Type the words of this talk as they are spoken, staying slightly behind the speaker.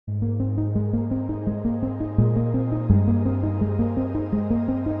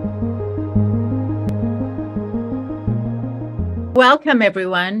Welcome,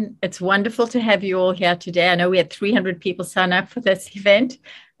 everyone. It's wonderful to have you all here today. I know we had 300 people sign up for this event.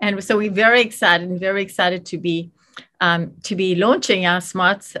 And so we're very excited to be launching our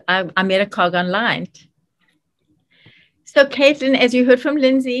Smarts, our MetaCOG Online. So Caitlin, as you heard from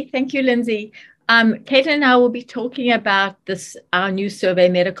Lindsay, thank you, Lindsay. Caitlin and I will be talking about our new survey,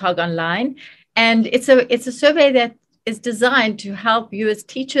 MetaCOG Online. And it's a survey that is designed to help you as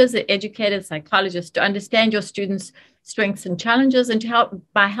teachers, educators, psychologists to understand your students' strengths and challenges, and to help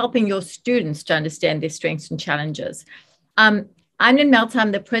by helping your students to understand their strengths and challenges. I'm Lynn Meltzer.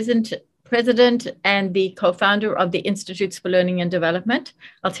 I'm the president and the co-founder of the Institutes for Learning and Development.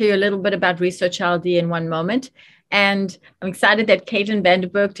 I'll tell you a little bit about ResearchILD in one moment. And I'm excited that Caitlin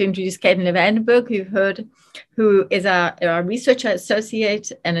Vanderberg, to introduce Caitlin Vanderberg, who you've heard, who is our research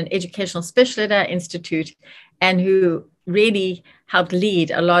associate and an educational specialist at our institute, and who really helped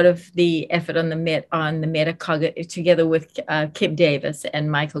lead a lot of the effort on the MetaCOG together with Kim Davis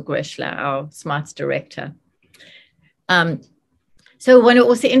and Michael Greschler, our Smarts director. So I want to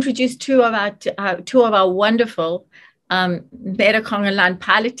also introduce two of our wonderful MetaCOG Online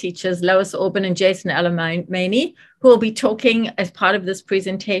pilot teachers, Lois, Aubin, and Jason Alemany, who will be talking as part of this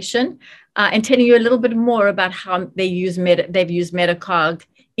presentation and telling you a little bit more about how they've used MetaCOG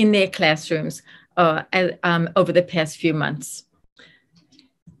in their classrooms over the past few months.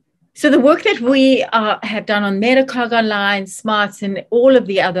 So the work that we have done on MetaCOG Online, Smarts, and all of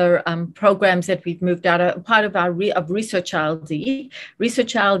the other programs that we've moved out are part of ResearchILD.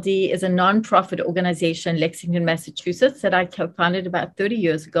 ResearchILD is a nonprofit organization in Lexington, Massachusetts that I co-founded about 30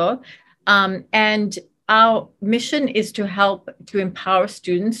 years ago. And our mission is to help to empower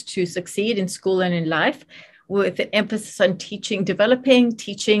students to succeed in school and in life, with an emphasis on developing,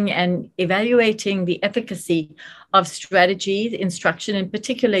 teaching, and evaluating the efficacy of strategies, instruction, in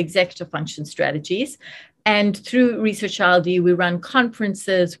particular executive function strategies. And through ResearchILD, we run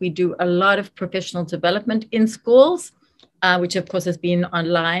conferences. We do a lot of professional development in schools, which of course has been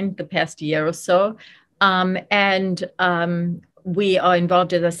online the past year or so. We are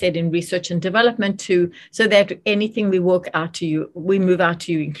involved, as I said, in research and development so that anything we move out to you,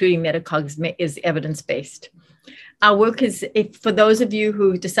 including MetaCOG, is evidence-based. Our work is, for those of you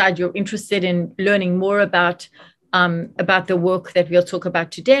who decide you're interested in learning more about the work that we'll talk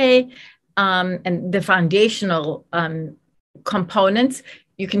about today and the foundational components,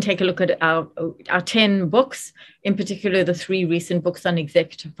 you can take a look at our 10 books, in particular the 3 recent books on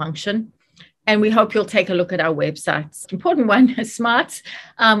executive function. And we hope you'll take a look at our websites. Important one is Smarts,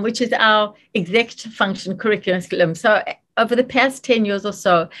 which is our executive function curriculum. So over the past 10 years or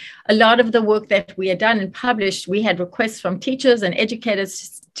so, a lot of the work that we had done and published, we had requests from teachers and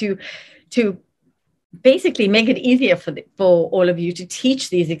educators to basically make it easier for all of you to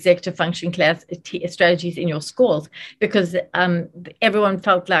teach these executive function strategies in your schools, because everyone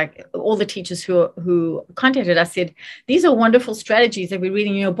felt like, all the teachers who contacted us said, these are wonderful strategies that we're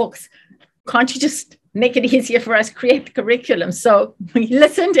reading in your books. Can't you just make it easier for us to create the curriculum? So we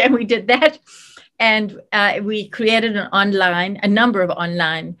listened and we did that. And we created a number of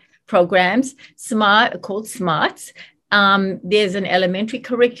online programs called Smarts. There's an elementary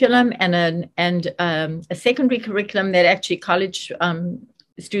curriculum and a secondary curriculum that actually college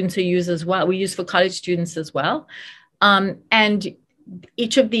students use as well. We use for college students as well. And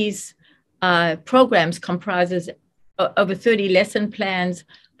each of these programs comprises over 30 lesson plans,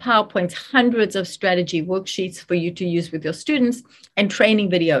 PowerPoints, hundreds of strategy worksheets for you to use with your students, and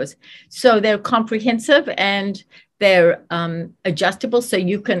training videos. So they're comprehensive and they're adjustable,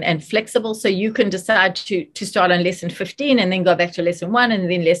 and flexible, so you can decide to start on lesson 15 and then go back to lesson 1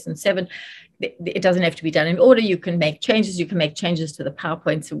 and then lesson 7. It doesn't have to be done in order. You can make changes. You can make changes to the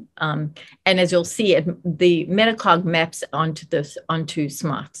PowerPoints. And as you'll see, the MetaCOG maps onto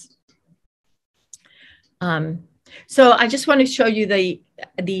Smarts. So I just want to show you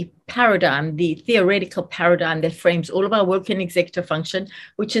the paradigm, the theoretical paradigm that frames all of our work in executive function,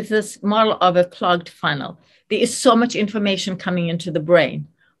 which is this model of a clogged funnel. There is so much information coming into the brain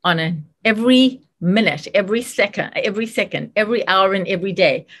on every minute, every second, every hour, and every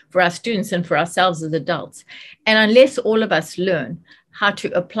day for our students and for ourselves as adults. And unless all of us learn how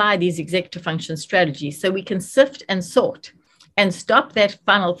to apply these executive function strategies so we can sift and sort and stop that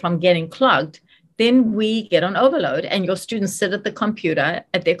funnel from getting clogged, then we get on overload, and your students sit at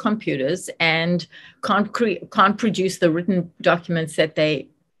their computers and can't produce the written documents that they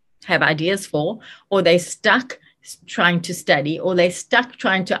have ideas for, or they're stuck trying to study, or they're stuck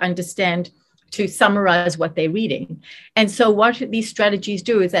trying to understand, to summarize what they're reading. And so what these strategies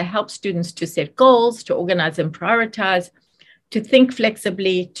do is they help students to set goals, to organize and prioritize, to think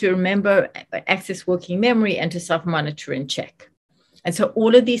flexibly, to remember, access working memory, and to self-monitor and check. And so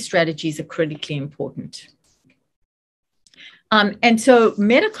all of these strategies are critically important. And so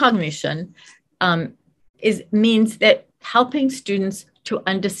metacognition means that helping students to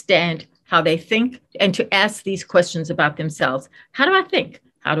understand how they think and to ask these questions about themselves. How do I think?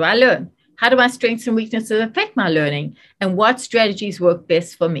 How do I learn? How do my strengths and weaknesses affect my learning? And what strategies work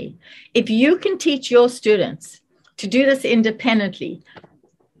best for me? If you can teach your students to do this independently,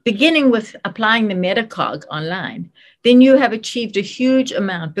 beginning with applying the MetaCOG online, then you have achieved a huge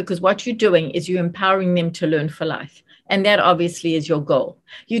amount, because what you're doing is you're empowering them to learn for life. And that obviously is your goal.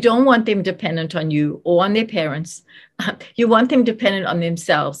 You don't want them dependent on you or on their parents. You want them dependent on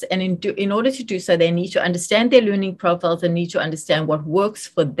themselves. And in order to do so, they need to understand their learning profiles and need to understand what works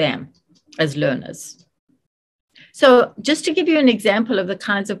for them as learners. So just to give you an example of the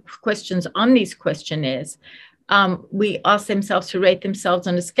kinds of questions on these questionnaires, we ask themselves to rate themselves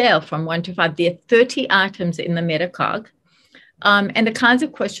on a scale from 1 to 5. There are 30 items in the MetaCOG. And the kinds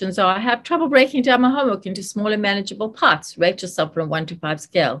of questions are: I have trouble breaking down my homework into smaller, manageable parts. Rate yourself from a 1 to 5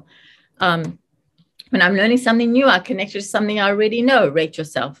 scale. When I'm learning something new, I connect it to something I already know. Rate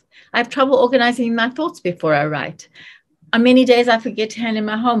yourself. I have trouble organizing my thoughts before I write. On many days, I forget to hand in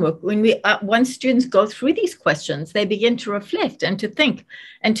my homework. Once students go through these questions, they begin to reflect and to think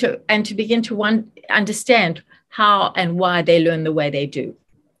and to begin to understand how and why they learn the way they do.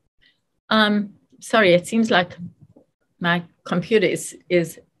 Sorry, it seems like my computer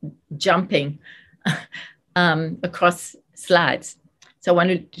is jumping across slides. So I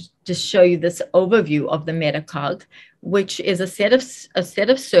wanted to just show you this overview of the MetaCOG, which is a set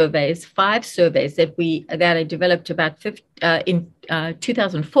of surveys, 5 surveys that I developed in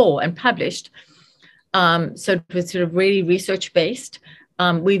 2004 and published. So it was sort of really research-based.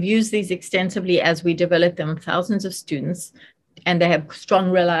 We've used these extensively as we develop them with thousands of students, and they have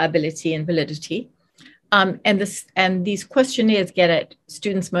strong reliability and validity. And these questionnaires get at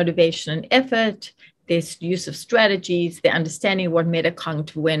students' motivation and effort, their use of strategies, their understanding of what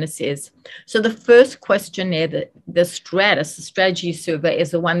metacognitive awareness is. So the first questionnaire, the Stratus, the strategy survey,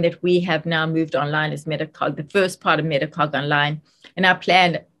 is the one that we have now moved online as MetaCOG, the first part of MetaCOG Online. And our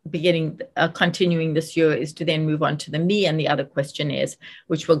plan continuing this year is to then move on to the Me and the other questionnaires,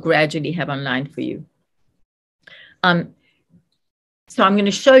 which we'll gradually have online for you. So I'm going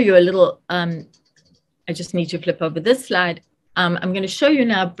to show you a little, I just need to flip over this slide. I'm going to show you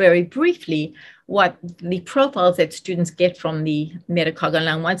now very briefly what the profiles that students get from the MetaCOG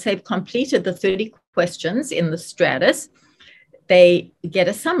Online. Once they've completed the 30 questions in the Stratus, they get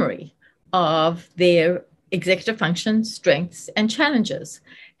a summary of their executive functions, strengths, and challenges.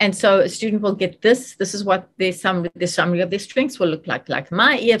 And so a student will get this. This is what the summary of their strengths will look like. Like,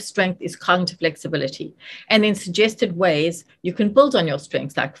 my EF strength is cognitive flexibility. And then suggested ways you can build on your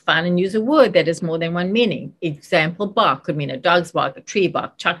strengths, like find and use a word that has more than one meaning. Example, bark could mean a dog's bark, a tree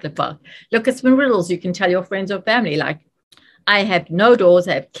bark, chocolate bark. Look at some riddles you can tell your friends or family, like, I have no doors,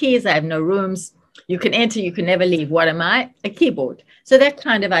 I have keys, I have no rooms. You can enter, you can never leave. What am I? A keyboard. So that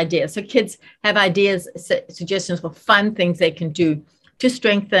kind of idea. So kids have ideas, suggestions for fun things they can do to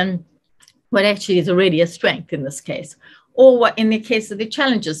strengthen what actually is already a strength in this case, or what in the case of the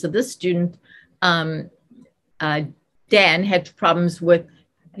challenges. So this student, Dan, had problems with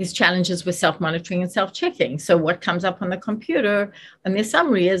his challenges with self-monitoring and self-checking. So what comes up on the computer and the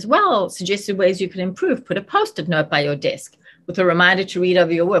summary is, well, suggested ways you can improve. Put a Post-it note by your desk with a reminder to read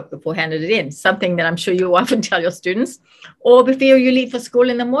over your work before handing it in, something that I'm sure you often tell your students. Or before you leave for school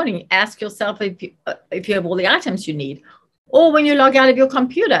in the morning, ask yourself if you have all the items you need. Or when you log out of your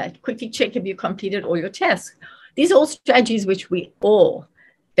computer, quickly check if you completed all your tasks. These are all strategies which we all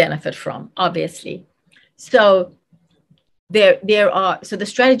benefit from, obviously. So so the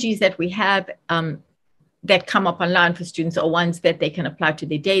strategies that we have that come up online for students are ones that they can apply to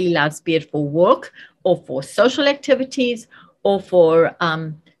their daily lives, be it for work or for social activities or for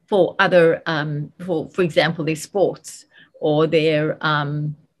other, for example, their sports or their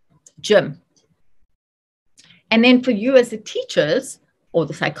gym. And then for you as the teachers or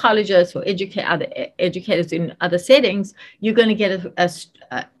the psychologists or other educators in other settings, you're going to get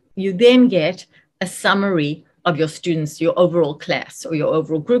you then get a summary of your students, your overall class or your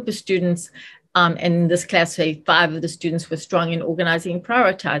overall group of students. And in this class, say 5 of the students were strong in organizing and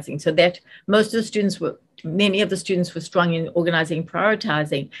prioritizing. So that many of the students were strong in organizing and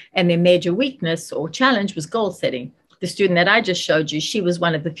prioritizing, and their major weakness or challenge was goal setting. The student that I just showed you, she was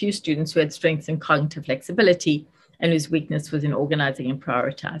one of the few students who had strengths in cognitive flexibility and whose weakness was in organizing and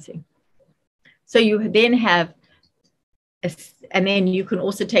prioritizing. So you then have, and then you can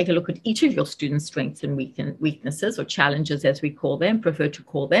also take a look at each of your students' strengths and weaknesses, or challenges as we prefer to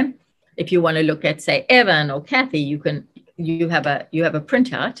call them. If you want to look at, say, Evan or Kathy, you can you have a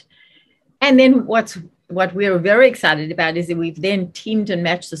printout. And then what we're very excited about is that we've then teamed and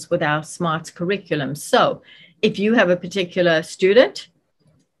matched this with our SMARTS curriculum. So if you have a particular student,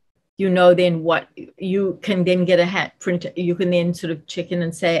 you know then what you can then get a print. You can then sort of check in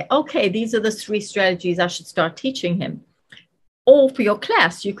and say, okay, these are the 3 strategies I should start teaching him. Or for your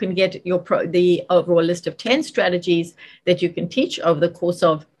class, you can get the overall list of 10 strategies that you can teach over the course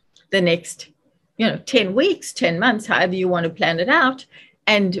of the next 10 weeks, 10 months, however you want to plan it out.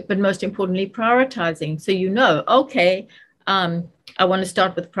 But most importantly, prioritizing. So okay, I want to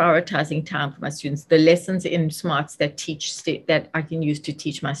start with prioritizing time for my students. The lessons in SMARTS that I can use to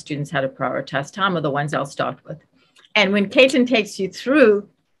teach my students how to prioritize time are the ones I'll start with. And when Caitlin takes you through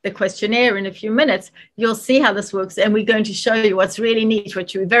the questionnaire in a few minutes, you'll see how this works. And we're going to show you what's really neat,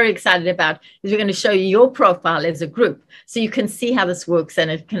 what you're very excited about, is we're going to show you your profile as a group. So you can see how this works and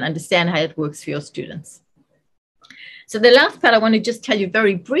it can understand how it works for your students. So the last part, I want to just tell you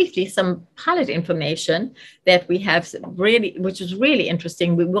very briefly some pilot information that we have which is really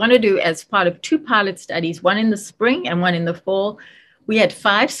interesting. We want to do as part of 2 pilot studies, one in the spring and one in the fall. We had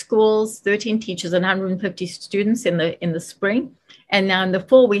 5 schools, 13 teachers, and 150 students in the spring. And now in the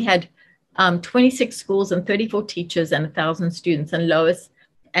fall, we had 26 schools and 34 teachers and 1,000 students. And Lois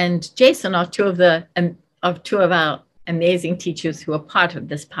and Jason are two of our amazing teachers who are part of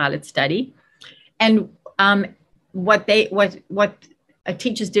this pilot study. And what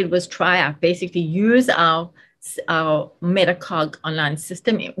teachers did was try out, basically use our MetaCOG online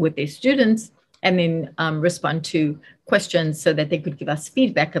system with their students, and then respond to questions so that they could give us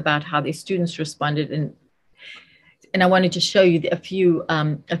feedback about how their students responded. And I wanted to show you a few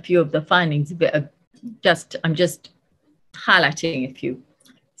of the findings. I'm just highlighting a few.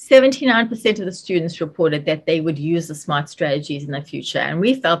 79% of the students reported that they would use the SMART strategies in the future. And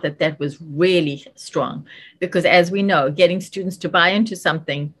we felt that that was really strong because, as we know, getting students to buy into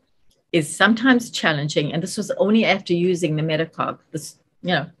something is sometimes challenging. And this was only after using the MetaCOG,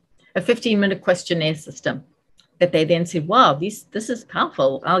 a 15-minute questionnaire system, that they then said, wow, this is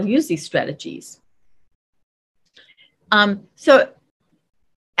powerful. I'll use these strategies. So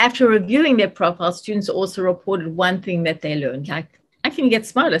after reviewing their profile, students also reported one thing that they learned, like, I can get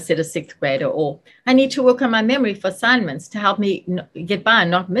smarter, said a 6th grader, or I need to work on my memory for assignments to help me get by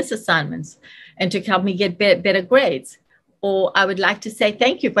and not miss assignments and to help me get better grades. Or I would like to say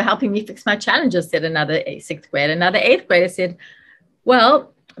thank you for helping me fix my challenges, said another 6th grader. Another 8th grader said,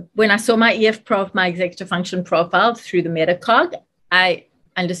 well, when I saw my my executive function profile through the MetaCOG, I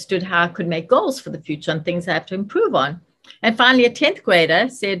understood how I could make goals for the future and things I have to improve on. And finally, a 10th grader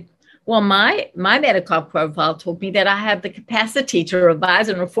said, well, my MetaCOG profile taught me that I have the capacity to revise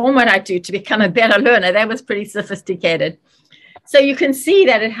and reform what I do to become a better learner. That was pretty sophisticated. So you can see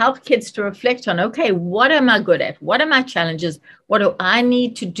that it helped kids to reflect on, okay, what am I good at? What are my challenges? What do I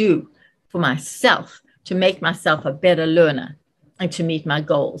need to do for myself to make myself a better learner and to meet my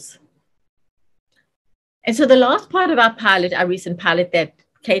goals? And so the last part of our pilot, our recent pilot that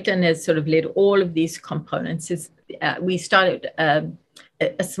Caitlin has sort of led all of these components, is we started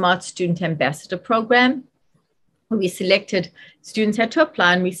a SMART Student Ambassador program. We selected, students had to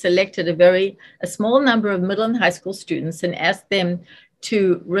apply, and we selected a small number of middle and high school students and asked them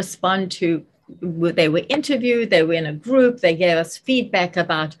to respond to, they were interviewed, they were in a group, they gave us feedback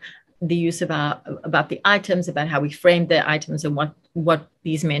about the use of about the items, about how we framed the items and what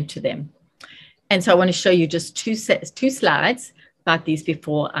these meant to them. And so I want to show you just two slides about these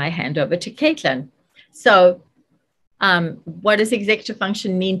before I hand over to Caitlin. So what does executive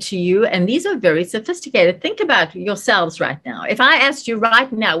function mean to you? And these are very sophisticated. Think about yourselves right now. If I asked you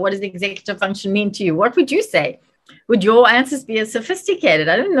right now, what does executive function mean to you? What would you say? Would your answers be as sophisticated?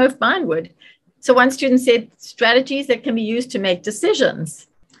 I don't know if mine would. So one student said strategies that can be used to make decisions,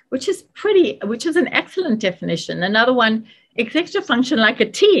 which is an excellent definition. Another one, executive function like a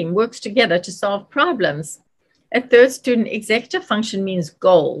team works together to solve problems. A third student, executive function means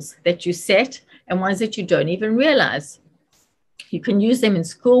goals that you set and ones that you don't even realize. You can use them in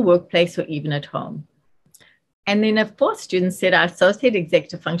school, workplace, or even at home. And then a fourth student said, I associate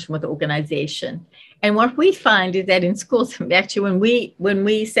executive function with organization. And what we find is that in schools, actually, when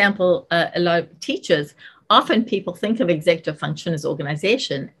we sample a lot of teachers, often people think of executive function as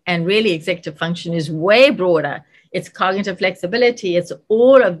organization, and really executive function is way broader. It's cognitive flexibility. It's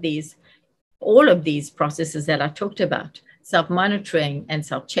all of these processes that I talked about, self-monitoring and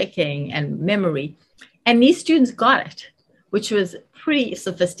self-checking and memory. And these students got it, which was pretty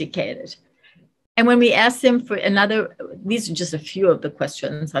sophisticated. And when we asked them for these are just a few of the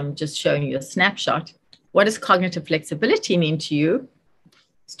questions. I'm just showing you a snapshot. What does cognitive flexibility mean to you?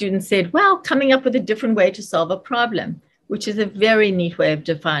 Students said, well, coming up with a different way to solve a problem. which is a very neat way of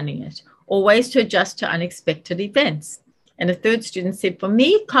defining it, or ways to adjust to unexpected events. And a third student said, for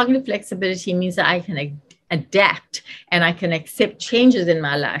me, cognitive flexibility means that I can adapt and I can accept changes in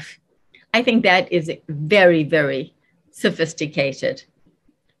my life. I think that is very, very sophisticated.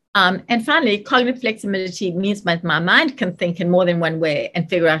 And finally, cognitive flexibility means that my mind can think in more than one way and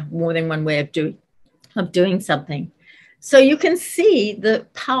figure out more than one way of doing something. So you can see the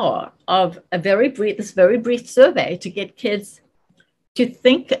power of this very brief survey to get kids to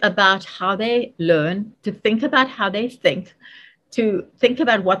think about how they learn, to think about how they think, to think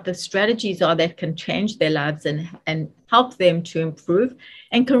about what the strategies are that can change their lives and help them to improve,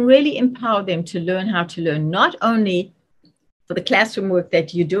 and can really empower them to learn how to learn, not only for the classroom work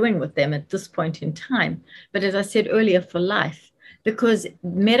that you're doing with them at this point in time, but as I said earlier, for life, because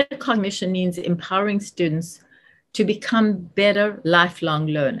metacognition means empowering students to become better lifelong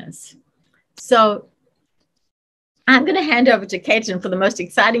learners. So I'm going to hand over to Caitlin for the most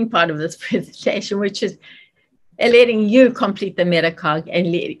exciting part of this presentation, which is letting you complete the MetaCOG,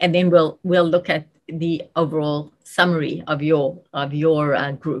 and then we'll look at the overall summary of your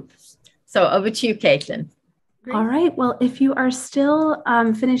group. So over to you, Caitlin. Great. All right. Well, if you are still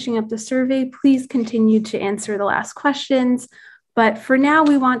finishing up the survey, please continue to answer the last questions. But for now,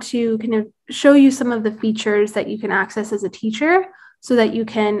 we want to kind of show you some of the features that you can access as a teacher so that you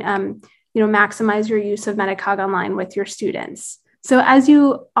can maximize your use of MetaCOG Online with your students. So as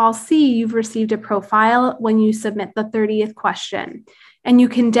you all see, you've received a profile when you submit the 30th question, and you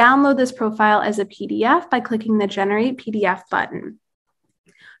can download this profile as a PDF by clicking the Generate PDF button.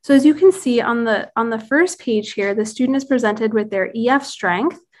 So as you can see on the first page here, the student is presented with their EF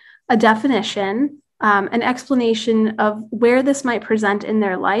strength, a definition, an explanation of where this might present in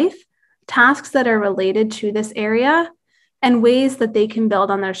their life, tasks that are related to this area, and ways that they can build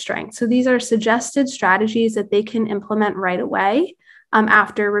on their strengths. So these are suggested strategies that they can implement right away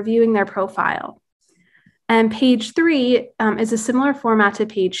after reviewing their profile. And page 3 is a similar format to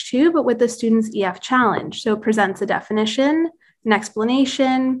page 2, but with the student's EF challenge. So it presents a definition, an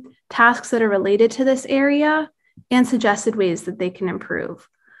explanation, tasks that are related to this area, and suggested ways that they can improve.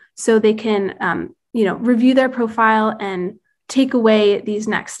 So they can review their profile and take away these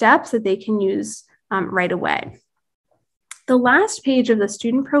next steps that they can use right away. The last page of the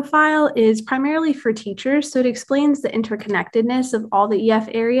student profile is primarily for teachers, so it explains the interconnectedness of all the EF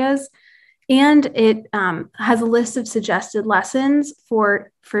areas, and it has a list of suggested lessons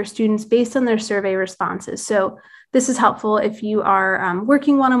for students based on their survey responses. So this is helpful if you are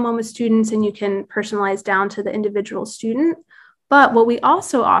working one-on-one with students and you can personalize down to the individual student. But what we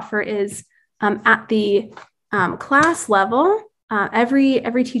also offer is at the class level,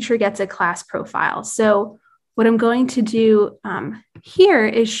 every teacher gets a class profile. So what I'm going to do here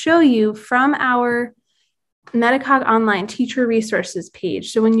is show you from our MetaCOG Online teacher resources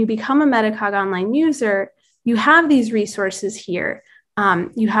page. So when you become a MetaCOG Online user, you have these resources here.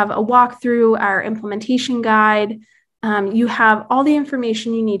 You have a walkthrough, our implementation guide. You have all the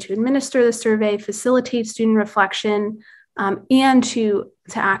information you need to administer the survey, facilitate student reflection, and to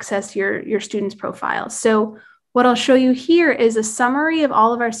access your students' profiles. So what I'll show you here is a summary of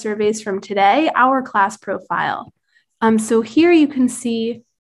all of our surveys from today, our class profile. So here you can see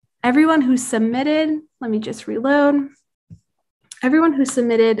everyone who submitted, let me just reload. Everyone who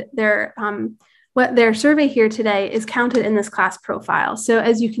submitted their survey here today is counted in this class profile. So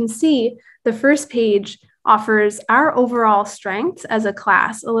as you can see, the first page offers our overall strengths as a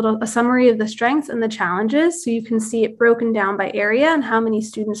class, a summary of the strengths and the challenges. So you can see it broken down by area and how many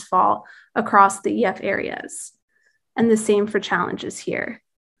students fall across the EF areas. And the same for challenges here.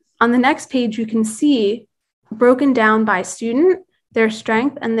 On the next page, you can see broken down by student, their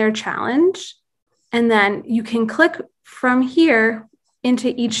strength and their challenge. And then you can click from here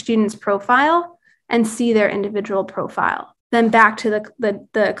into each student's profile and see their individual profile. Then back to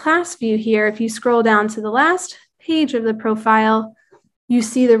the class view here, if you scroll down to the last page of the profile, you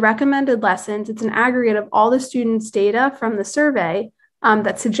see the recommended lessons. It's an aggregate of all the students' data from the survey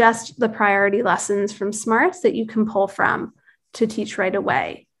that suggest the priority lessons from SMARTS that you can pull from to teach right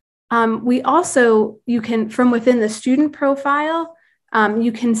away. We also, from within the student profile,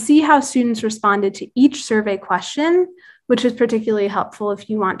 you can see how students responded to each survey question, which is particularly helpful if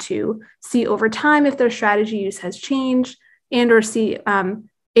you want to see over time if their strategy use has changed, and or see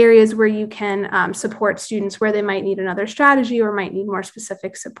areas where you can support students where they might need another strategy or might need more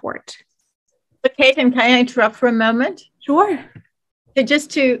specific support. Okay, Caitlin, can I interrupt for a moment? Sure. So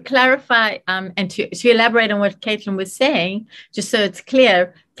just to clarify and to elaborate on what Caitlin was saying, just so it's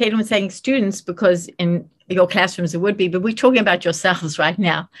clear, Caitlin was saying students because in your classrooms it would be, but we're talking about yourselves right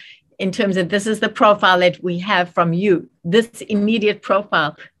now. in terms of this is the profile that we have from you, this immediate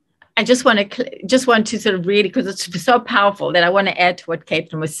profile. I just want to sort of read it because it's so powerful that I want to add to what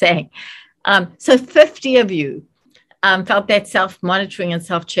Caitlin was saying. So 50 of you felt that self-monitoring and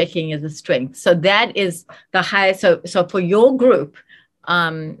self-checking is a strength. So that is the highest. So for your group,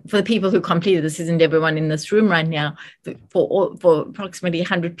 for the people who completed, this isn't everyone in this room right now, for approximately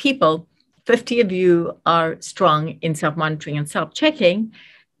 100 people, 50 of you are strong in self-monitoring and self-checking.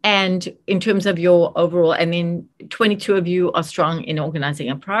 And in terms of your overall, and then 22 of you are strong in organizing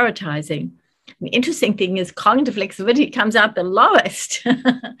and prioritizing. The interesting thing is cognitive flexibility comes out the lowest.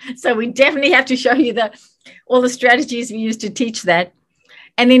 So we definitely have to show you all the strategies we use to teach that.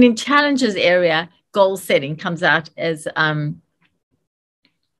 And then in challenges area, goal setting comes out as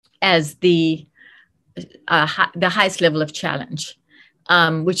the highest level of challenge.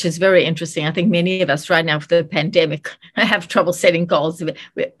 Which is very interesting. I think many of us right now, for the pandemic, have trouble setting goals.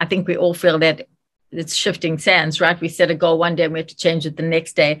 I think we all feel that it's shifting sands, right? We set a goal one day and we have to change it the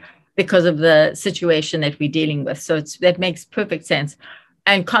next day because of the situation that we're dealing with. So that makes perfect sense.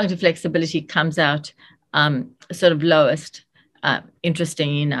 And cognitive flexibility comes out sort of lowest,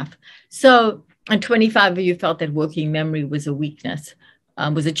 interesting enough. So, and 25 of you felt that working memory was a weakness,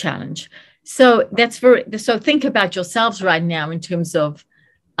 was a challenge. So so think about yourselves right now in terms of,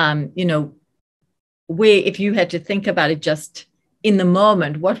 where, if you had to think about it just in the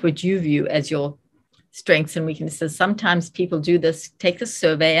moment, what would you view as your strengths and weaknesses? Sometimes people do this, take this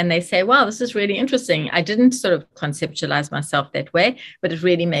survey and they say, wow, this is really interesting. I didn't sort of conceptualize myself that way, but it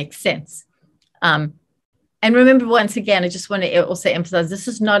really makes sense. And remember, once again, I just want to also emphasize, this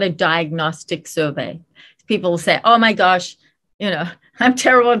is not a diagnostic survey. People will say, oh my gosh, I'm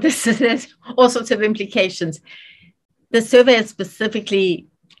terrible at this. There's all sorts of implications. The survey is specifically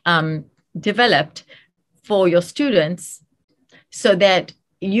developed for your students so that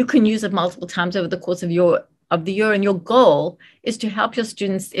you can use it multiple times over the course of the year. And your goal is to help your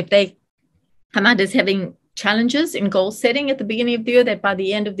students, if they come out as having challenges in goal setting at the beginning of the year, that by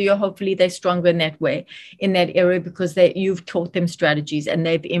the end of the year, hopefully they're stronger in that way, in that area, because you've taught them strategies and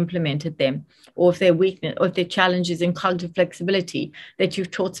they've implemented them. Or if their weakness, or if their challenges in cognitive flexibility, that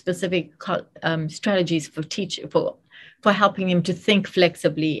you've taught specific strategies for helping them to think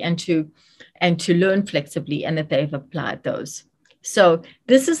flexibly and to learn flexibly, and that they've applied those. So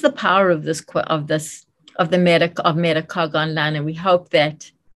this is the power of MetaCOG Online, and we hope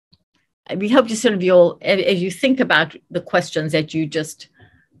you sort of as you think about the questions that you just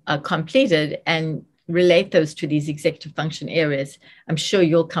completed and relate those to these executive function areas, I'm sure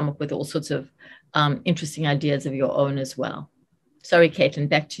you'll come up with all sorts of interesting ideas of your own as well. Sorry, Caitlin,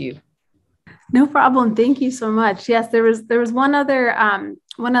 back to you. No problem. Thank you so much. Yes, there was one other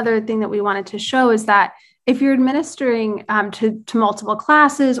thing that we wanted to show is that if you're administering to multiple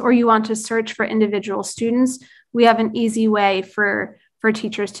classes, or you want to search for individual students, we have an easy way for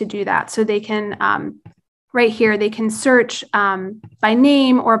teachers to do that. So they can, right here, they can search by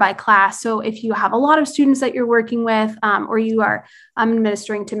name or by class. So if you have a lot of students that you're working with, or you are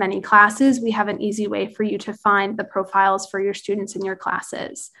administering to many classes, we have an easy way for you to find the profiles for your students in your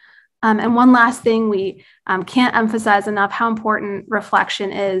classes. And one last thing, we can't emphasize enough how important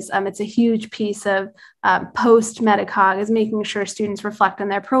reflection is. It's a huge piece of post-MetaCOG, is making sure students reflect on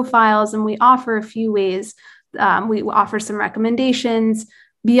their profiles. And we offer a few ways. We offer some recommendations.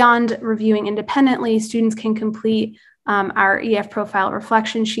 Beyond reviewing independently, students can complete our EF profile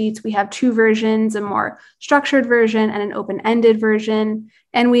reflection sheets. We have two versions, a more structured version and an open-ended version.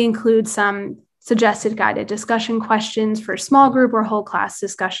 And we include some suggested guided discussion questions for small group or whole class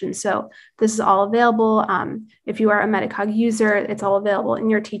discussion. So this is all available. If you are a MetaCOG user, it's all available in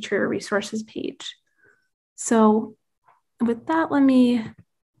your teacher resources page. So with that, let me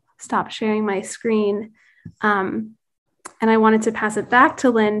stop sharing my screen. And I wanted to pass it back to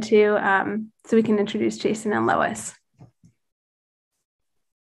Lynn so we can introduce Jason and Lois.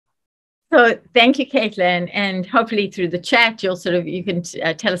 So thank you, Caitlin, and hopefully through the chat, you can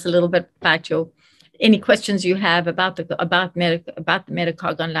tell us a little bit about any questions you have about the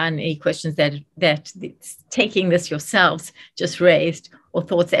MetaCOG Online, any questions that taking this yourselves just raised, or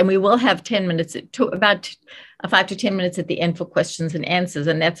thoughts. And we will have 10 minutes, about 5 to 10 minutes at the end for questions and answers,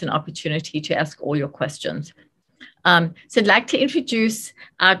 and that's an opportunity to ask all your questions. So I'd like to introduce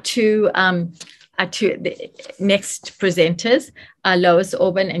our two the next presenters, Lois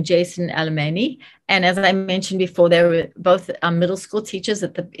Aubin and Jason Alemany. And as I mentioned before, they were both middle school teachers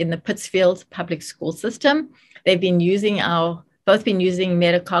in the Pittsfield Public School system. They've been both been using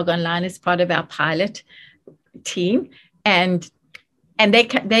MetaCOG Online as part of our pilot team. And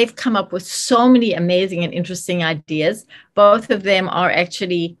they've come up with so many amazing and interesting ideas. Both of them are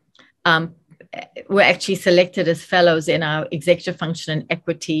actually were actually selected as fellows in our Executive Function and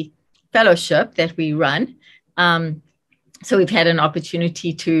Equity Fellowship that we run. So we've had an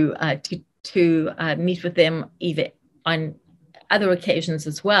opportunity to meet with them either on other occasions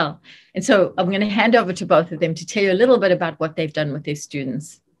as well. And so I'm going to hand over to both of them to tell you a little bit about what they've done with their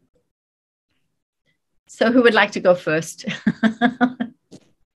students. So who would like to go first?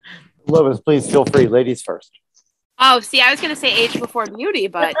 Lois, please feel free. Ladies first. Oh, see, I was going to say age before beauty,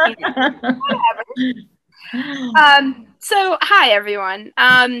 but you know, whatever. So hi, everyone.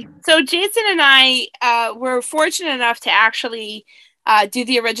 So Jason and I were fortunate enough to actually do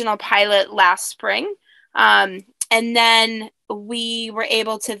the original pilot last spring. And then we were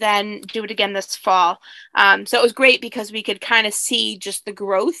able to then do it again this fall. So it was great because we could kind of see just the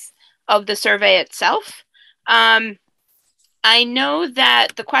growth of the survey itself. I know that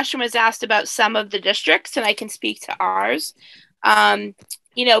the question was asked about some of the districts, and I can speak to ours.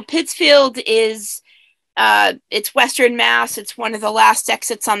 You know, Pittsfield is, it's Western Mass. It's one of the last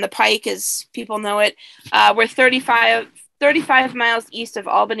exits on the Pike, as people know it. We're 35 miles east of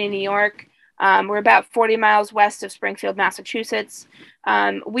Albany, New York. We're about 40 miles west of Springfield, Massachusetts.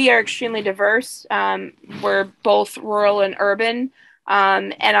 We are extremely diverse. We're both rural and urban.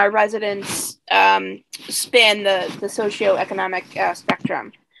 And our residents span the socioeconomic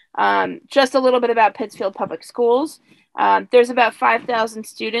spectrum. Just a little bit about Pittsfield Public Schools. There's about 5,000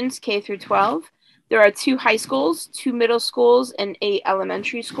 students, K through 12. There are 2 high schools, 2 middle schools, and 8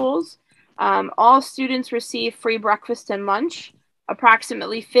 elementary schools. All students receive free breakfast and lunch.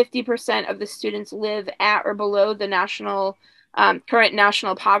 Approximately 50% of the students live at or below the current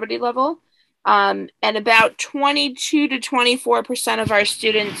national poverty level. And about 22 to 24% of our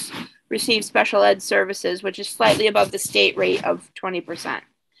students receive special ed services, which is slightly above the state rate of 20%.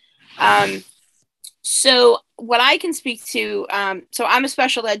 So what I can speak to, so I'm a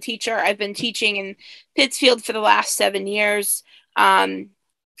special ed teacher. I've been teaching in Pittsfield for the last 7 years.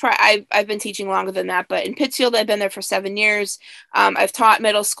 I've been teaching longer than that, but in Pittsfield, I've been there for 7 years. I've taught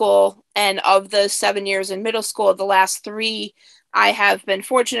middle school, and of the 7 years in middle school, the last 3, I have been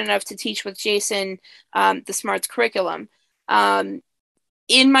fortunate enough to teach with Jason the SMARTS curriculum.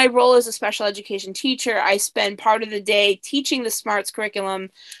 In my role as a special education teacher, I spend part of the day teaching the SMARTS curriculum.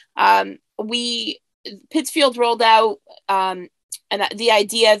 Pittsfield rolled out the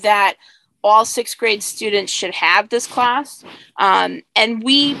idea that all 6th grade students should have this class. And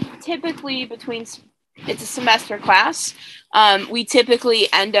we typically, it's a semester class, we typically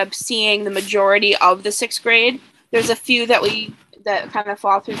end up seeing the majority of the 6th grade. There's a few that kind of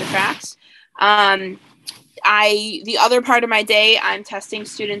fall through the cracks. The other part of my day, I'm testing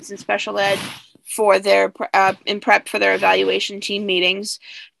students in special ed for their in prep for their evaluation team meetings.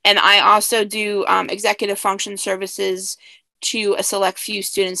 And I also do executive function services to a select few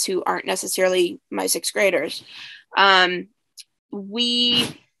students who aren't necessarily my 6th graders.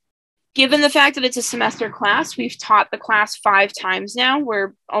 Given the fact that it's a semester class, we've taught the class 5 times now.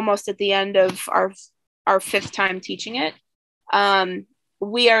 We're almost at the end of our 5th time teaching it.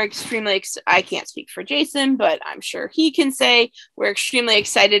 We are extremely, I can't speak for Jason, but I'm sure he can say we're extremely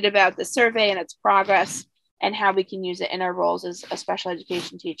excited about the survey and its progress and how we can use it in our roles as special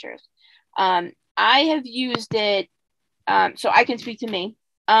education teachers. I have used it, so I can speak to me.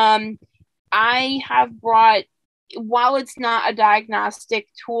 I have brought, while it's not a diagnostic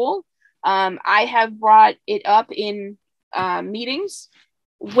tool, I have brought it up in meetings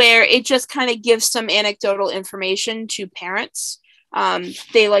where it just kind of gives some anecdotal information to parents.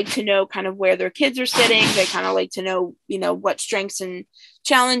 They like to know kind of where their kids are sitting. They kind of like to know, what strengths and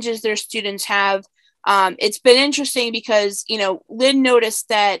challenges their students have. It's been interesting because, Lynn noticed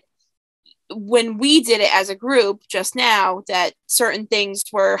that when we did it as a group just now, that certain things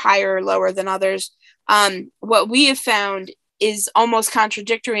were higher or lower than others. What we have found is almost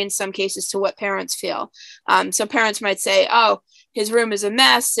contradictory in some cases to what parents feel. So parents might say, oh, his room is a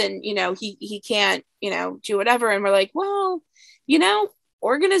mess and, he can't, do whatever. And we're like, well,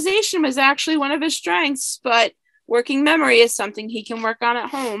 organization was actually one of his strengths, but working memory is something he can work on at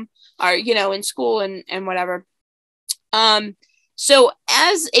home or, in school and whatever. So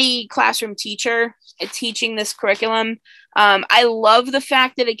as a classroom teacher teaching this curriculum, I love the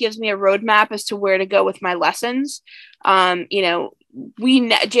fact that it gives me a roadmap as to where to go with my lessons. Jason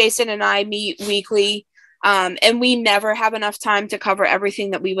and I meet weekly, and we never have enough time to cover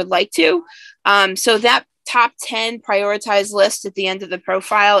everything that we would like to. So that top 10 prioritized list at the end of the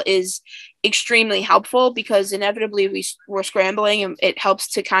profile is extremely helpful because inevitably we're scrambling and it helps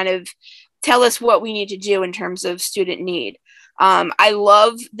to kind of tell us what we need to do in terms of student need. I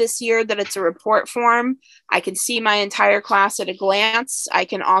love this year that it's a report form. I can see my entire class at a glance. I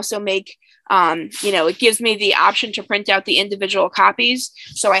can also make, it gives me the option to print out the individual copies,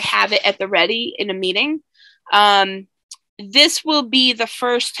 so I have it at the ready in a meeting. This will be the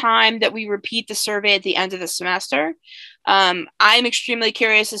first time that we repeat the survey at the end of the semester. I'm extremely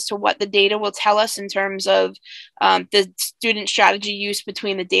curious as to what the data will tell us in terms of the student strategy use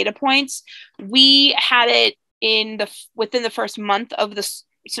between the data points. We had it within the first month of the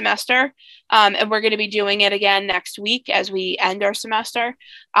semester, and we're going to be doing it again next week as we end our semester.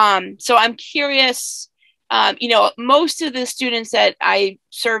 So I'm curious. Most of the students that I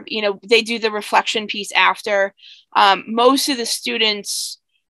serve, they do the reflection piece after. Most of the students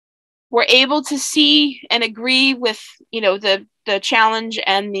were able to see and agree with, the challenge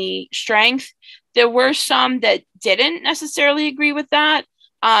and the strength. There were some that didn't necessarily agree with that.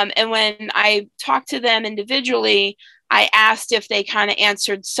 And when I talked to them individually, I asked if they kind of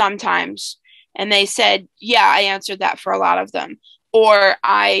answered sometimes. And they said, yeah, I answered that for a lot of them. Or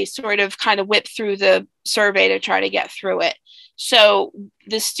I sort of kind of whipped through the survey to try to get through it. So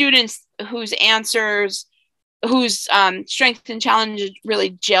the students whose answers, whose strengths and challenges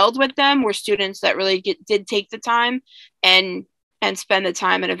really gelled with them were students that really did take the time and spend the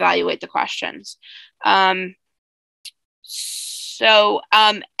time and evaluate the questions. So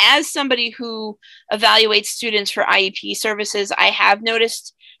as somebody who evaluates students for IEP services, I have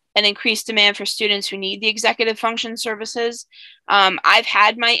noticed an increased demand for students who need the executive function services. I've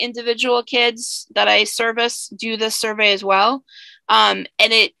had my individual kids that I service do this survey as well. And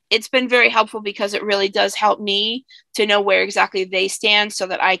it's been very helpful because it really does help me to know where exactly they stand so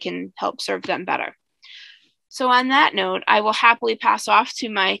that I can help serve them better. So on that note, I will happily pass off to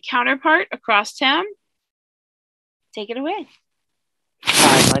my counterpart across town. Take it away.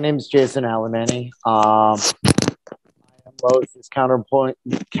 Hi, my name is Jason Alemany. I am Lois's counterpart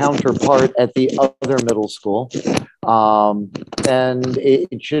at the other middle school. And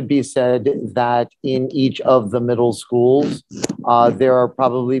it should be said that in each of the middle schools, there are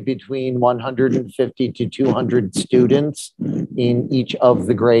probably between 150 to 200 students in each of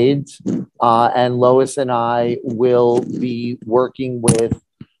the grades. And Lois and I will be working with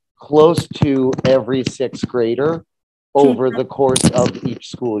close to every sixth grader over the course of each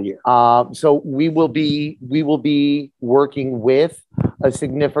school year. So we will be working with a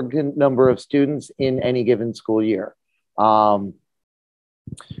significant number of students in any given school year. I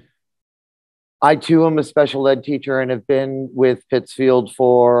too am a special ed teacher and have been with Pittsfield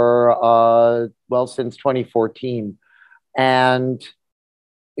for, since 2014. And,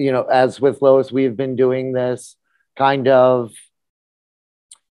 as with Lois, we have been doing this kind of,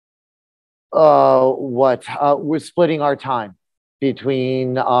 we're splitting our time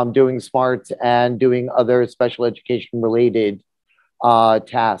between doing SMARTs and doing other special education related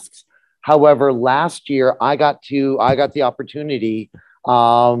tasks. However, last year I got the opportunity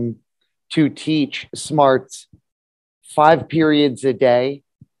to teach SMARTs 5 periods a day,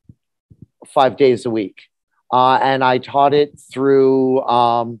 5 days a week. And I taught it through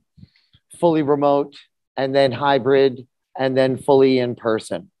fully remote and then hybrid and then fully in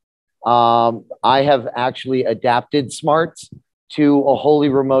person. I have actually adapted SMARTs to a wholly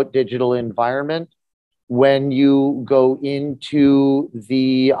remote digital environment. When you go into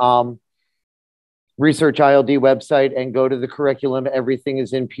the ResearchILD website and go to the curriculum, everything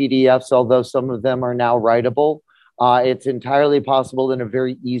is in PDFs, although some of them are now writable. It's entirely possible in a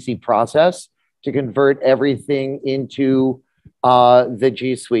very easy process to convert everything into the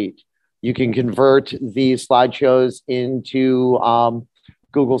G Suite. You can convert the slideshows into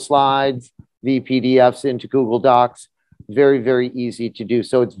Google Slides, the PDFs into Google Docs. Very, very easy to do.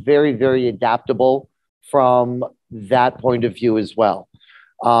 So it's very, very adaptable from that point of view as well.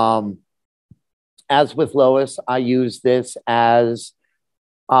 As with Lois, I use this as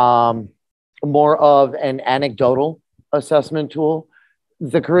more of an anecdotal assessment tool.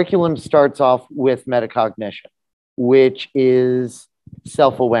 The curriculum starts off with metacognition, which is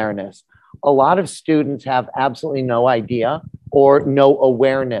self-awareness. A lot of students have absolutely no idea or no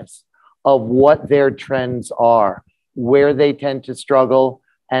awareness of what their trends are, where they tend to struggle,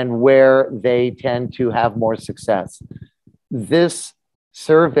 and where they tend to have more success. This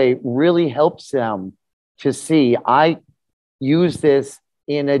survey really helps them to see. I use this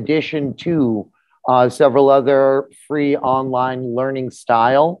in addition to several other free online learning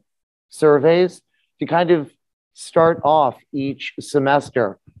style surveys to kind of start off each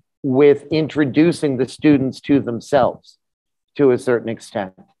semester with introducing the students to themselves to a certain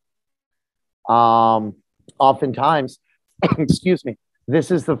extent. Oftentimes, excuse me,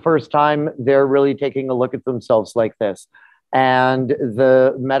 this is the first time they're really taking a look at themselves like this. And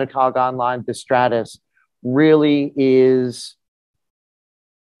the MetaCOG Online, the Stratus, really is,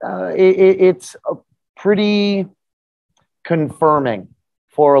 it's pretty confirming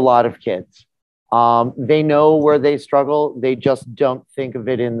for a lot of kids. They know where they struggle, they just don't think of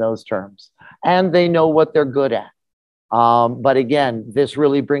it in those terms. And they know what they're good at. But again, this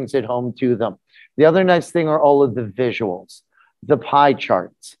really brings it home to them. The other nice thing are all of the visuals, the pie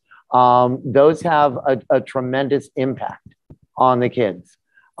charts. Those have a tremendous impact on the kids.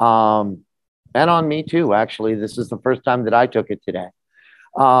 And on me too, actually. This is the first time that I took it today.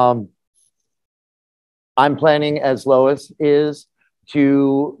 I'm planning, as Lois is,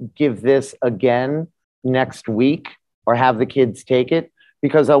 to give this again next week or have the kids take it,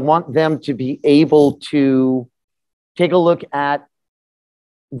 because I want them to be able to take a look at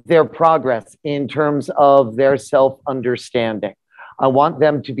their progress in terms of their self-understanding. I want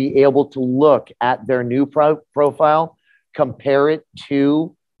them to be able to look at their new profile, compare it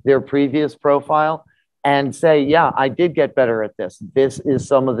to their previous profile, and say, yeah, I did get better at this. This is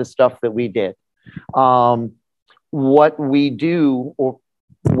some of the stuff that we did. What we do, or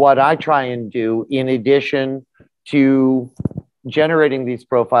what I try and do in addition to generating these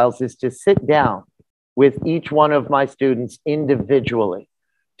profiles, is to sit down with each one of my students individually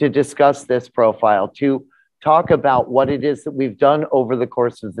to discuss this profile, to talk about what it is that we've done over the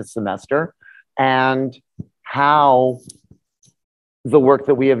course of the semester and how the work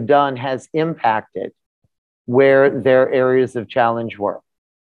that we have done has impacted where their areas of challenge were.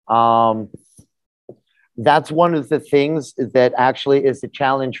 That's one of the things that actually is a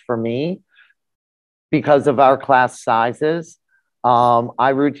challenge for me because of our class sizes.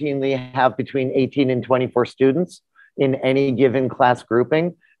 I routinely have between 18 and 24 students in any given class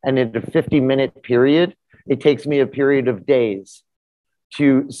grouping. And in a 50-minute period, it takes me a period of days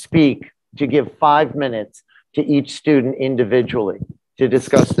to speak, to give 5 minutes to each student individually to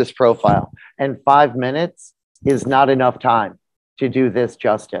discuss this profile. And 5 minutes is not enough time to do this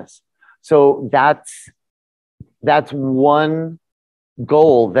justice. So that's one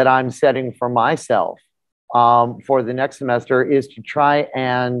goal that I'm setting for myself for the next semester, is to try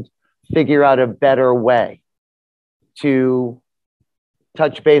and figure out a better way to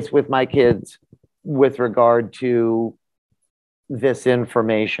touch base with my kids with regard to this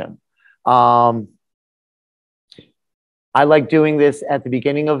information. I like doing this at the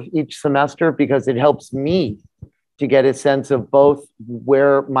beginning of each semester because it helps me to get a sense of both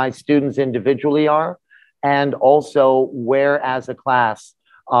where my students individually are and also where as a class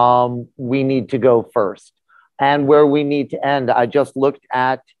we need to go first and where we need to end. I just looked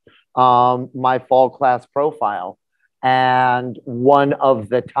at my fall class profile, and one of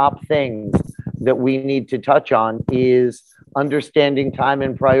the top things that we need to touch on is understanding time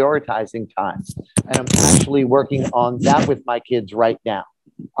and prioritizing time. And I'm actually working on that with my kids right now.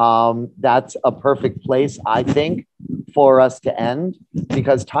 That's a perfect place, I think, for us to end,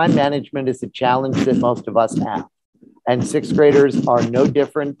 because time management is a challenge that most of us have. And sixth graders are no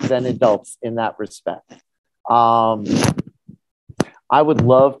different than adults in that respect. I would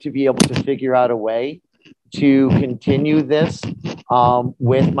love to be able to figure out a way to continue this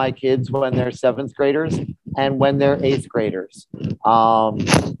with my kids when they're seventh graders and when they're eighth graders.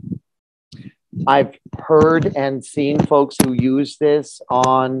 I've heard and seen folks who use this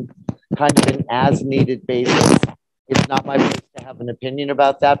on kind of an as-needed basis. It's not my place to have an opinion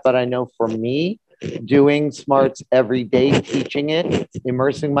about that, but I know for me, doing SMARTS every day, teaching it,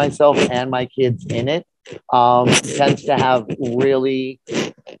 immersing myself and my kids in it, tends to have really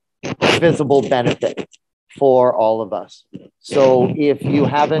visible benefit for all of us. So if you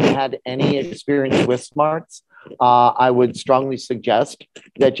haven't had any experience with SMARTS, I would strongly suggest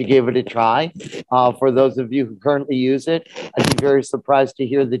that you give it a try. For those of you who currently use it, I'd be very surprised to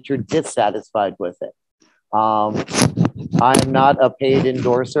hear that you're dissatisfied with it. I am not a paid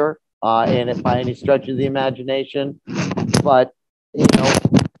endorser in it by any stretch of the imagination, but you know,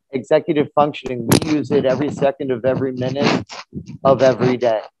 executive functioning, we use it every second of every minute of every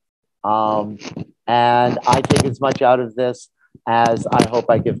day. And I take as much out of this as I hope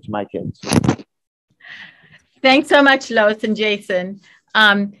I give to my kids. Thanks so much, Lois and Jason.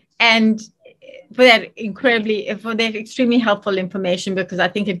 And for that extremely helpful information, because I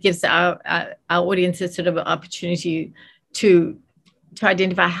think it gives our audiences sort of an opportunity to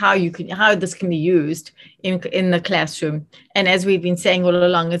identify how this can be used in the classroom. And as we've been saying all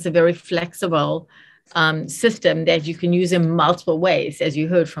along, it's a very flexible system that you can use in multiple ways, as you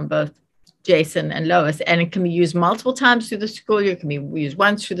heard from both Jason and Lois, and it can be used multiple times through the school year. It can be used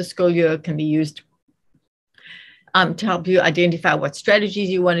once through the school year. It can be used to help you identify what strategies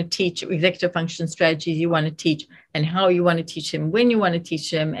you want to teach, executive function strategies you want to teach, and how you want to teach them, when you want to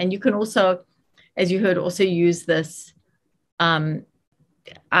teach them. And you can also, as you heard, also use this. I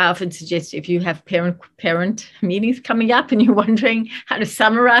often suggest if you have parent meetings coming up and you're wondering how to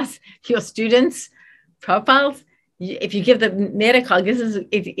summarize your students' profiles, if you give the MetaCOG,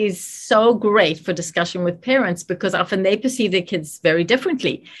 it is so great for discussion with parents, because often they perceive their kids very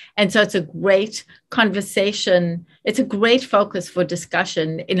differently. And so it's a great conversation. It's a great focus for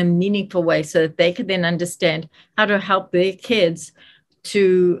discussion in a meaningful way, so that they can then understand how to help their kids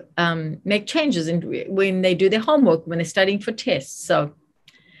to make changes when they do their homework, when they're studying for tests.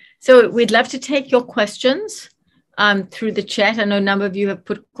 So we'd love to take your questions through the chat. I know a number of you have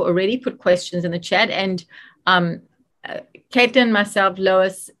already put questions in the chat, and Caitlin, myself,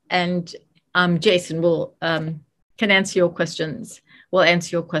 Lois, and Jason can answer your questions. We'll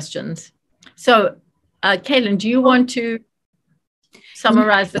answer your questions. So, Caitlin, do you want to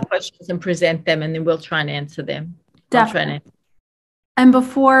summarize the questions and present them, and then we'll try and answer them? Definitely. And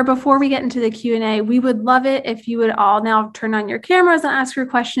before we get into the Q&A, we would love it if you would all now turn on your cameras and ask your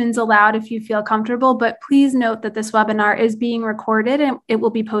questions aloud if you feel comfortable. But please note that this webinar is being recorded and it will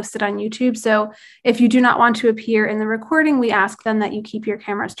be posted on YouTube. So if you do not want to appear in the recording, we ask then that you keep your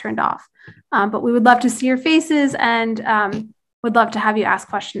cameras turned off. But we would love to see your faces and would love to have you ask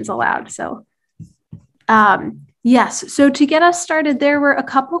questions aloud. So yes, so to get us started, there were a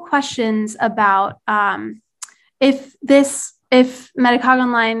couple questions about if MetaCOG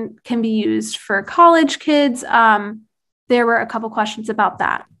Online can be used for college kids. There were a couple questions about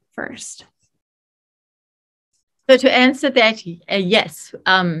that first. So to answer that, yes.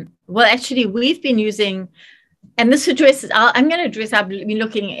 Well, actually, we've been using, and this addresses, I'm going to address, I've been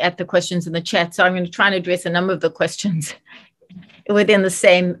looking at the questions in the chat, so I'm going to try and address a number of the questions within the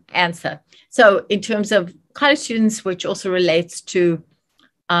same answer. So in terms of college students, which also relates to,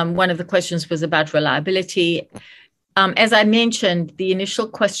 one of the questions was about reliability. As I mentioned, the initial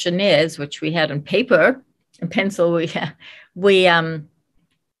questionnaires, which we had on paper and pencil, I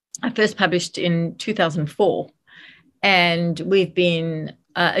first published in 2004. And we've been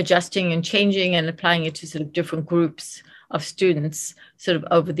adjusting and changing and applying it to sort of different groups of students sort of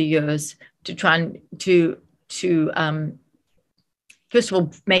over the years to try and to first of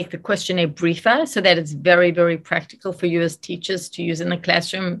all, make the questionnaire briefer so that it's very, very practical for you as teachers to use in the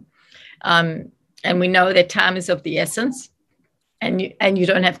classroom. And we know that time is of the essence, and you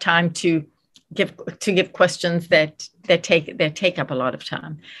don't have time to give questions that take up a lot of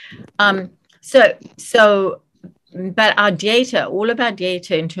time. But our data, all of our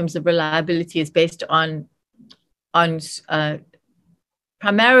data in terms of reliability, is based on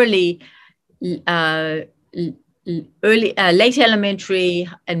primarily late elementary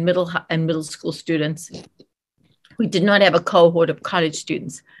and middle school students. We did not have a cohort of college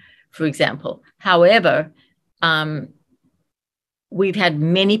students, for example. However, we've had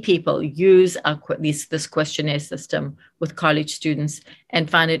many people use this questionnaire system with college students and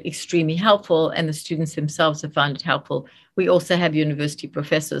find it extremely helpful, and the students themselves have found it helpful. We also have university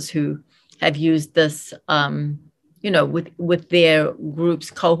professors who have used this, with their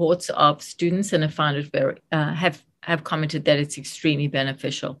groups, cohorts of students, and have found it have commented that it's extremely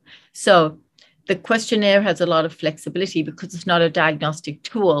beneficial. So the questionnaire has a lot of flexibility because it's not a diagnostic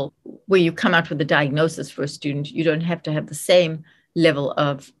tool where you come out with a diagnosis for a student. You don't have to have the same level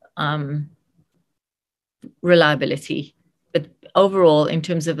of reliability. But overall, in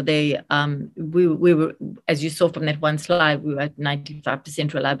terms of we were, as you saw from that one slide, we were at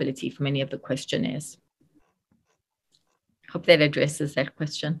 95% reliability for many of the questionnaires. Hope that addresses that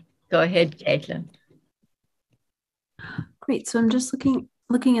question. Go ahead, Caitlin. Great. So I'm just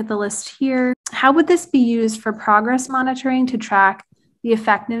looking at the list here. How would this be used for progress monitoring to track the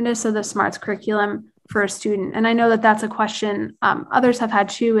effectiveness of the SMARTS curriculum for a student? And I know that that's a question others have had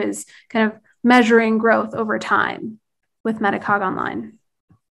too, is kind of measuring growth over time with MetaCOG Online.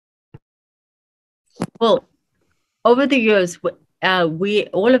 Well, over the years,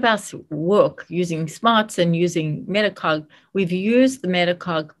 all of us work using SMARTS and using MetaCOG. We've used the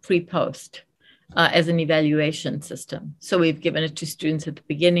MetaCOG pre-post as an evaluation system. So we've given it to students at the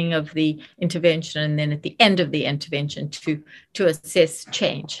beginning of the intervention and then at the end of the intervention to assess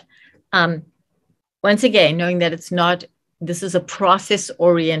change. Once again, knowing that this is a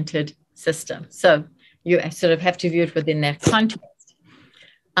process-oriented system. So you sort of have to view it within that context.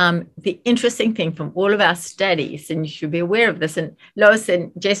 The interesting thing from all of our studies, and you should be aware of this, and Lois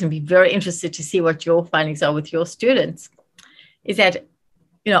and Jason would be very interested to see what your findings are with your students, is that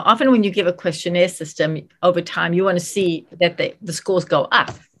often when you give a questionnaire system over time, you want to see that the scores go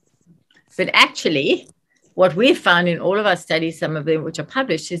up. But actually, what we found in all of our studies, some of them which are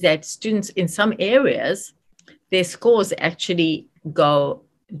published, is that students in some areas, their scores actually go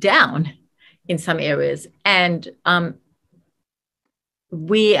down in some areas. And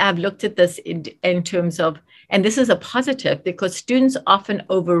we have looked at this in terms of, and this is a positive because students often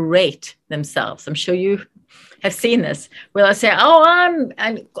overrate themselves. I'm sure you have seen this, where they'll say, oh,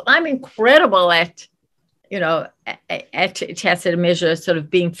 I'm incredible at, at tacit measure, sort of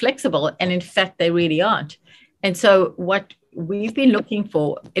being flexible. And in fact, they really aren't. And so what we've been looking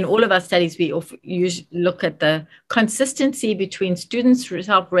for in all of our studies, we usually look at the consistency between students'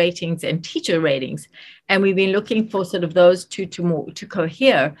 self-ratings and teacher ratings. And we've been looking for sort of those two to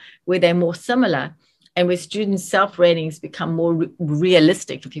cohere, where they're more similar and where students' self-ratings become more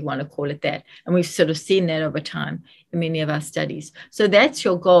realistic, if you want to call it that. And we've sort of seen that over time in many of our studies. So that's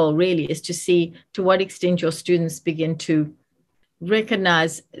your goal, really, is to see to what extent your students begin to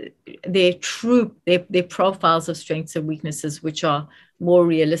recognize their profiles of strengths and weaknesses, which are more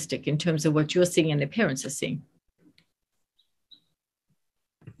realistic in terms of what you're seeing and their parents are seeing.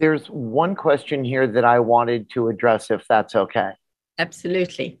 There's one question here that I wanted to address, if that's okay.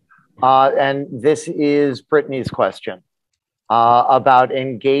 Absolutely. And this is Brittany's question about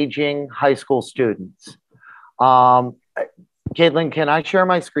engaging high school students. Caitlin, can I share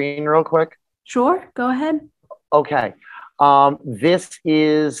my screen real quick? Sure, go ahead. Okay. This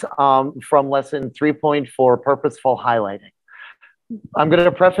is from lesson 3.4, purposeful highlighting. I'm going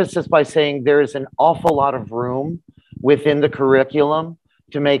to preface this by saying there is an awful lot of room within the curriculum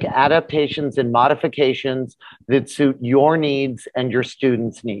to make adaptations and modifications that suit your needs and your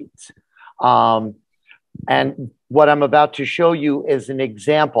students' needs. And what I'm about to show you is an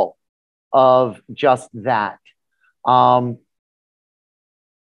example of just that.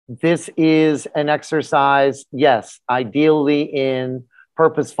 This is an exercise, yes, ideally in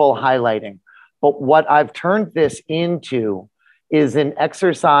purposeful highlighting. But what I've turned this into is an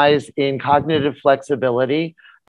exercise in cognitive flexibility